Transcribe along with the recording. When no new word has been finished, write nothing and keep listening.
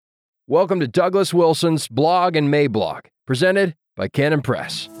Welcome to Douglas Wilson's Blog and Mablog, presented by Canon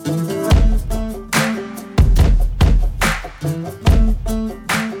Press.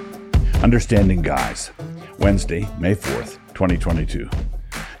 Understanding Guys, Wednesday, May 4th, 2022.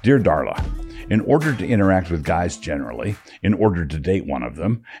 Dear Darla, in order to interact with guys generally, in order to date one of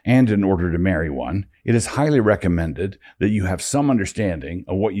them, and in order to marry one, it is highly recommended that you have some understanding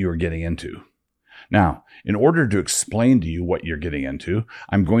of what you are getting into. Now, in order to explain to you what you're getting into,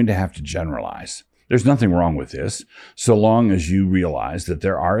 I'm going to have to generalize. There's nothing wrong with this, so long as you realize that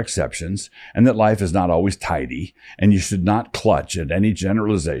there are exceptions and that life is not always tidy, and you should not clutch at any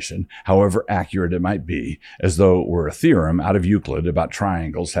generalization, however accurate it might be, as though it were a theorem out of Euclid about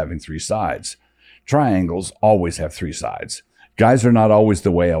triangles having three sides. Triangles always have three sides. Guys are not always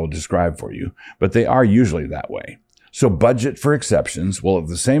the way I will describe for you, but they are usually that way. So budget for exceptions while at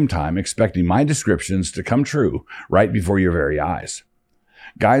the same time expecting my descriptions to come true right before your very eyes.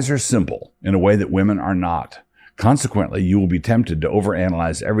 Guys are simple in a way that women are not. Consequently, you will be tempted to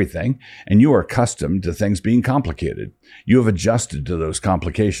overanalyze everything, and you are accustomed to things being complicated. You have adjusted to those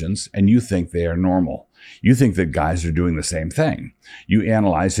complications, and you think they are normal. You think that guys are doing the same thing. You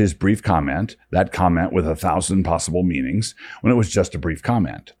analyze his brief comment, that comment with 1,000 possible meanings, when it was just a brief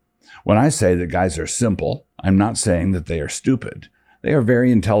comment. When I say that guys are simple, I'm not saying that they are stupid. They are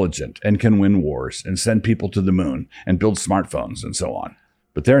very intelligent and can win wars and send people to the moon and build smartphones and so on.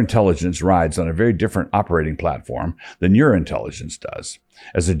 But their intelligence rides on a very different operating platform than your intelligence does.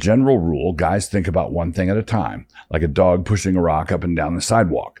 As a general rule, guys think about one thing at a time, like a dog pushing a rock up and down the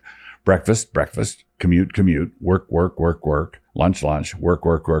sidewalk. Breakfast, breakfast, commute, commute, work, work, work, work, lunch, lunch, work,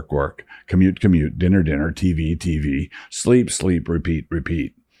 work, work, work, commute, commute, dinner, dinner, TV, TV, sleep, sleep, repeat,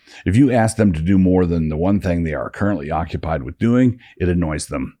 repeat. If you ask them to do more than the one thing they are currently occupied with doing, it annoys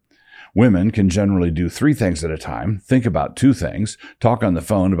them. Women can generally do 3 things at a time, think about 2 things, talk on the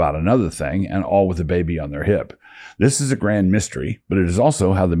phone about another thing, and all with a baby on their hip. This is a grand mystery, but it is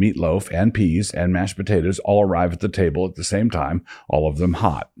also how the meatloaf and peas and mashed potatoes all arrive at the table at the same time, all of them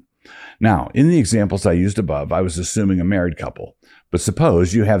hot. Now, in the examples I used above, I was assuming a married couple. But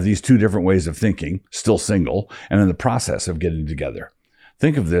suppose you have these 2 different ways of thinking, still single, and in the process of getting together.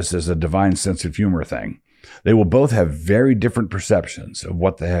 Think of this as a divine sense of humor thing. They will both have very different perceptions of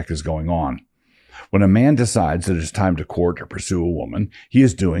what the heck is going on. When a man decides that it's time to court or pursue a woman, he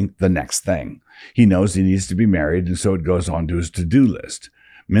is doing the next thing. He knows he needs to be married, and so it goes on to his to-do list.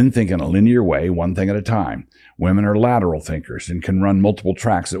 Men think in a linear way, one thing at a time. Women are lateral thinkers and can run multiple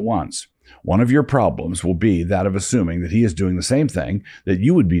tracks at once. One of your problems will be that of assuming that he is doing the same thing that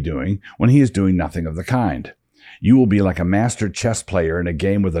you would be doing when he is doing nothing of the kind. You will be like a master chess player in a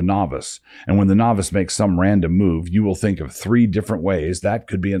game with a novice, and when the novice makes some random move, you will think of 3 different ways that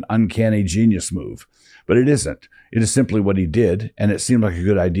could be an uncanny genius move. But it isn't. It is simply what he did, and it seemed like a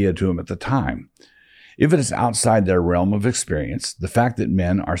good idea to him at the time. If it is outside their realm of experience, the fact that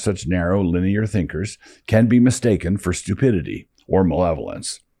men are such narrow, linear thinkers can be mistaken for stupidity or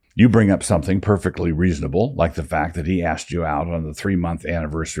malevolence. You bring up something perfectly reasonable, like the fact that he asked you out on the 3-month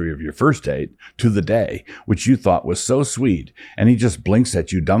anniversary of your first date to the day, which you thought was so sweet, and he just blinks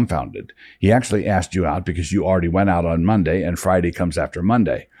at you dumbfounded. He actually asked you out because you already went out on Monday and Friday comes after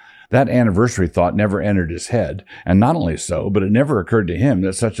Monday. That anniversary thought never entered his head, and not only so, but it never occurred to him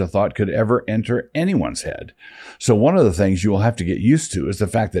that such a thought could ever enter anyone's head. So one of the things you will have to get used to is the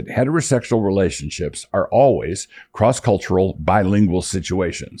fact that heterosexual relationships are always cross-cultural, bilingual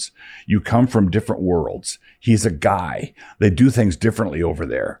situations. You come from different worlds. He's a guy. They do things differently over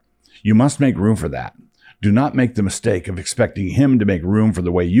there. You must make room for that. Do not make the mistake of expecting him to make room for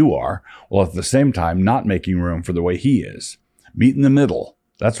the way you are, while at the same time not making room for the way he is. Meet in the middle.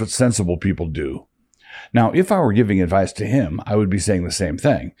 That's what sensible people do. Now, if I were giving advice to him, I would be saying the same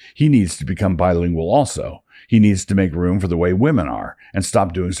thing. He needs to become bilingual also. He needs to make room for the way women are and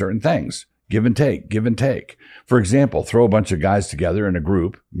stop doing certain things. Give and take, give and take. For example, throw a bunch of guys together in a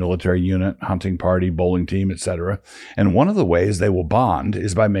group, military unit, hunting party, bowling team, etc. And one of the ways they will bond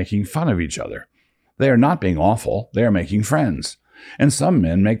is by making fun of each other. They are not being awful. They are making friends. And some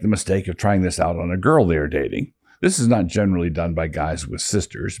men make the mistake of trying this out on a girl they are dating. This is not generally done by guys with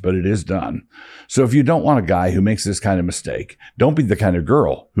sisters, but it is done. So if you don't want a guy who makes this kind of mistake, don't be the kind of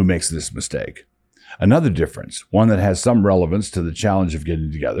girl who makes this mistake. Another difference, one that has some relevance to the challenge of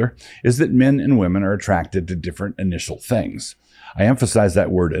getting together, is that men and women are attracted to different initial things. I emphasize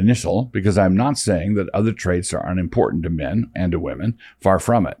that word initial because I'm not saying that other traits are unimportant to men and to women, far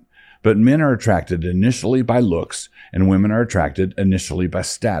from it. But men are attracted initially by looks, and women are attracted initially by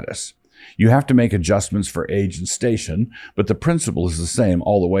status. You have to make adjustments for age and station, but the principle is the same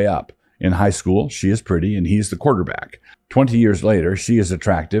all the way up. In high school, she is pretty and he's the quarterback. 20 years later, she is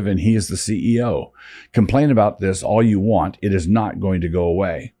attractive and he is the CEO. Complain about this all you want, it is not going to go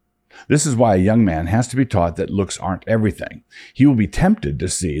away. This is why a young man has to be taught that looks aren't everything. He will be tempted to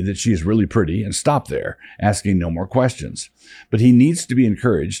see that she is really pretty and stop there, asking no more questions. But he needs to be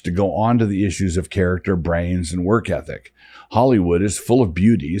encouraged to go on to the issues of character, brains, and work ethic. Hollywood is full of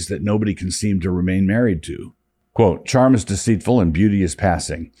beauties that nobody can seem to remain married to. Quote, charm is deceitful and beauty is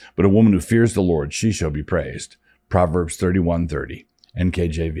passing, but a woman who fears the Lord, she shall be praised. Proverbs 31:30,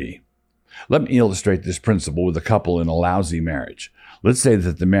 NKJV. Let me illustrate this principle with a couple in a lousy marriage. Let's say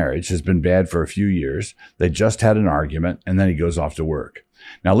that the marriage has been bad for a few years, they just had an argument, and then he goes off to work.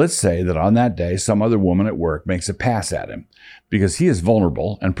 Now let's say that on that day, some other woman at work makes a pass at him. Because he is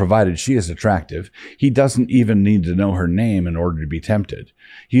vulnerable, and provided she is attractive, he doesn't even need to know her name in order to be tempted.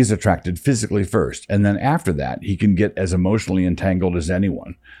 He is attracted physically first, and then after that, he can get as emotionally entangled as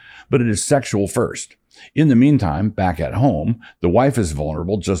anyone. But it is sexual first. In the meantime, back at home, the wife is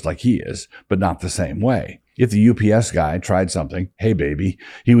vulnerable just like he is, but not the same way. If the UPS guy tried something, hey baby,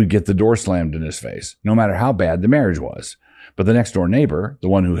 he would get the door slammed in his face, no matter how bad the marriage was. But the next door neighbor, the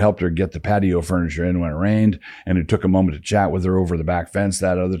one who helped her get the patio furniture in when it rained, and who took a moment to chat with her over the back fence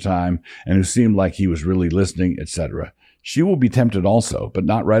that other time, and who seemed like he was really listening, etc., she will be tempted also, but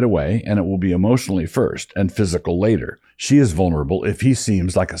not right away, and it will be emotionally first and physical later. She is vulnerable if he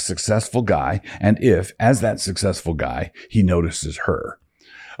seems like a successful guy, and if, as that successful guy, he notices her.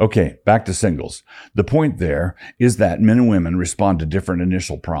 Okay, back to singles. The point there is that men and women respond to different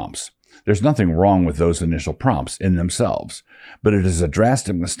initial prompts. There's nothing wrong with those initial prompts in themselves, but it is a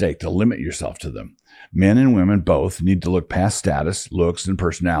drastic mistake to limit yourself to them. Men and women both need to look past status, looks, and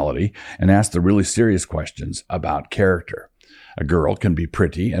personality and ask the really serious questions about character. A girl can be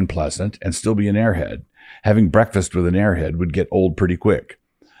pretty and pleasant and still be an airhead. Having breakfast with an airhead would get old pretty quick.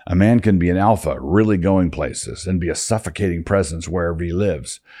 A man can be an alpha, really going places, and be a suffocating presence wherever he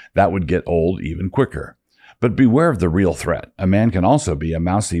lives. That would get old even quicker. But beware of the real threat. A man can also be a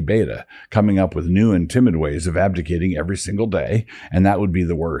mousy beta, coming up with new and timid ways of abdicating every single day, and that would be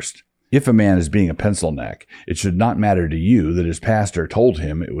the worst. If a man is being a pencil neck, it should not matter to you that his pastor told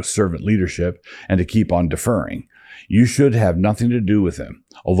him it was servant leadership and to keep on deferring. You should have nothing to do with him,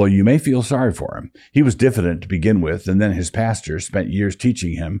 although you may feel sorry for him. He was diffident to begin with, and then his pastor spent years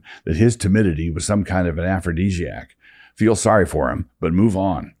teaching him that his timidity was some kind of an aphrodisiac. Feel sorry for him, but move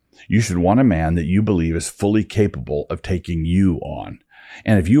on. You should want a man that you believe is fully capable of taking you on.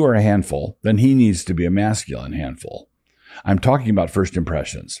 And if you are a handful, then he needs to be a masculine handful. I'm talking about first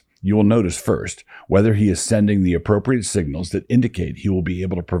impressions. You will notice first whether he is sending the appropriate signals that indicate he will be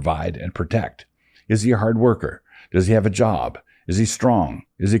able to provide and protect. Is he a hard worker? Does he have a job? Is he strong?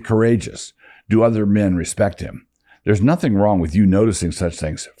 Is he courageous? Do other men respect him? There's nothing wrong with you noticing such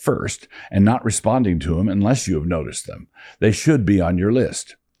things first and not responding to them unless you have noticed them. They should be on your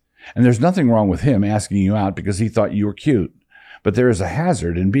list. And there's nothing wrong with him asking you out because he thought you were cute. But there is a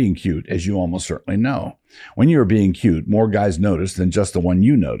hazard in being cute, as you almost certainly know. When you are being cute, more guys notice than just the one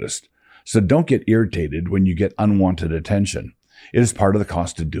you noticed. So don't get irritated when you get unwanted attention. It is part of the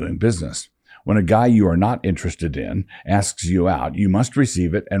cost of doing business. When a guy you are not interested in asks you out, you must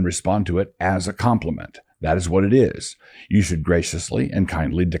receive it and respond to it as a compliment. That is what it is. You should graciously and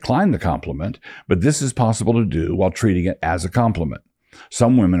kindly decline the compliment, but this is possible to do while treating it as a compliment.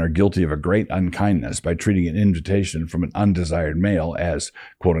 Some women are guilty of a great unkindness by treating an invitation from an undesired male as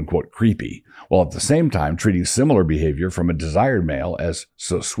quote-unquote creepy, while at the same time treating similar behavior from a desired male as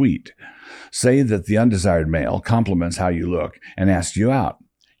so sweet. Say that the undesired male compliments how you look and asks you out.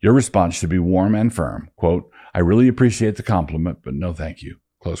 Your response should be warm and firm. Quote, I really appreciate the compliment, but no thank you.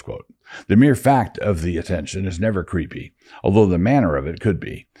 Close quote. The mere fact of the attention is never creepy, although the manner of it could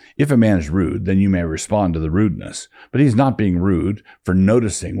be. If a man is rude, then you may respond to the rudeness, but he's not being rude for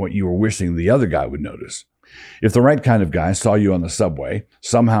noticing what you were wishing the other guy would notice. If the right kind of guy saw you on the subway,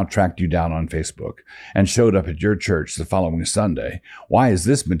 somehow tracked you down on Facebook, and showed up at your church the following Sunday, why is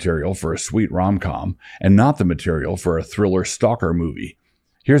this material for a sweet rom-com and not the material for a thriller stalker movie?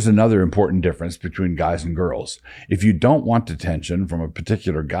 Here's another important difference between guys and girls. If you don't want attention from a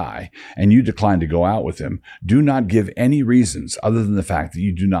particular guy and you decline to go out with him, do not give any reasons other than the fact that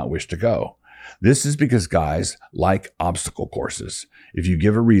you do not wish to go. This is because guys like obstacle courses. If you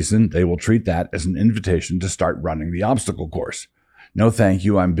give a reason, they will treat that as an invitation to start running the obstacle course. No, thank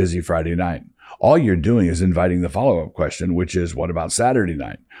you, I'm busy Friday night. All you're doing is inviting the follow-up question, which is, what about Saturday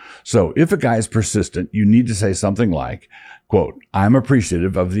night? So if a guy is persistent, you need to say something like, quote, I'm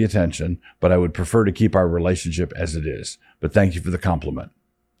appreciative of the attention, but I would prefer to keep our relationship as it is. But thank you for the compliment.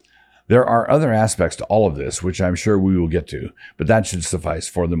 There are other aspects to all of this, which I'm sure we will get to, but that should suffice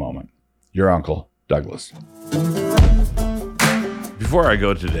for the moment. Your Uncle, Douglas. Before I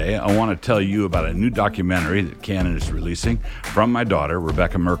go today, I want to tell you about a new documentary that Canon is releasing from my daughter,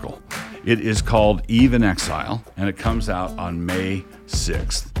 Rebecca Merkel. It is called Eve in Exile, and it comes out on May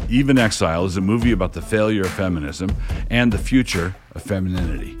 6th. Eve in Exile is a movie about the failure of feminism and the future of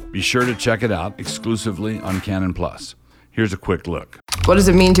femininity. Be sure to check it out exclusively on Canon Plus. Here's a quick look. What does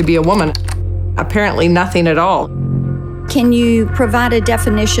it mean to be a woman? Apparently nothing at all. Can you provide a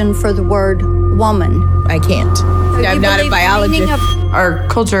definition for the word woman? I can't. I'm not a biologist. Our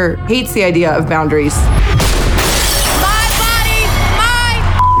culture hates the idea of boundaries. My body, my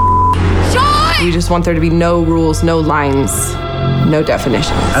choice! We just want there to be no rules, no lines, no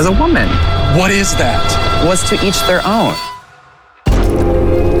definitions. As a woman, what is that? Was to each their own.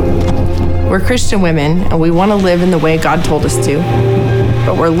 We're Christian women, and we want to live in the way God told us to.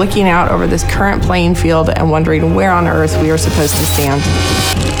 But we're looking out over this current playing field and wondering where on earth we are supposed to stand.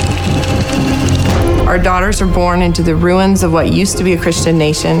 Our daughters are born into the ruins of what used to be a Christian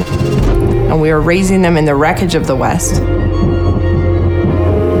nation, and we are raising them in the wreckage of the West.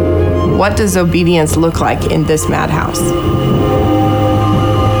 What does obedience look like in this madhouse?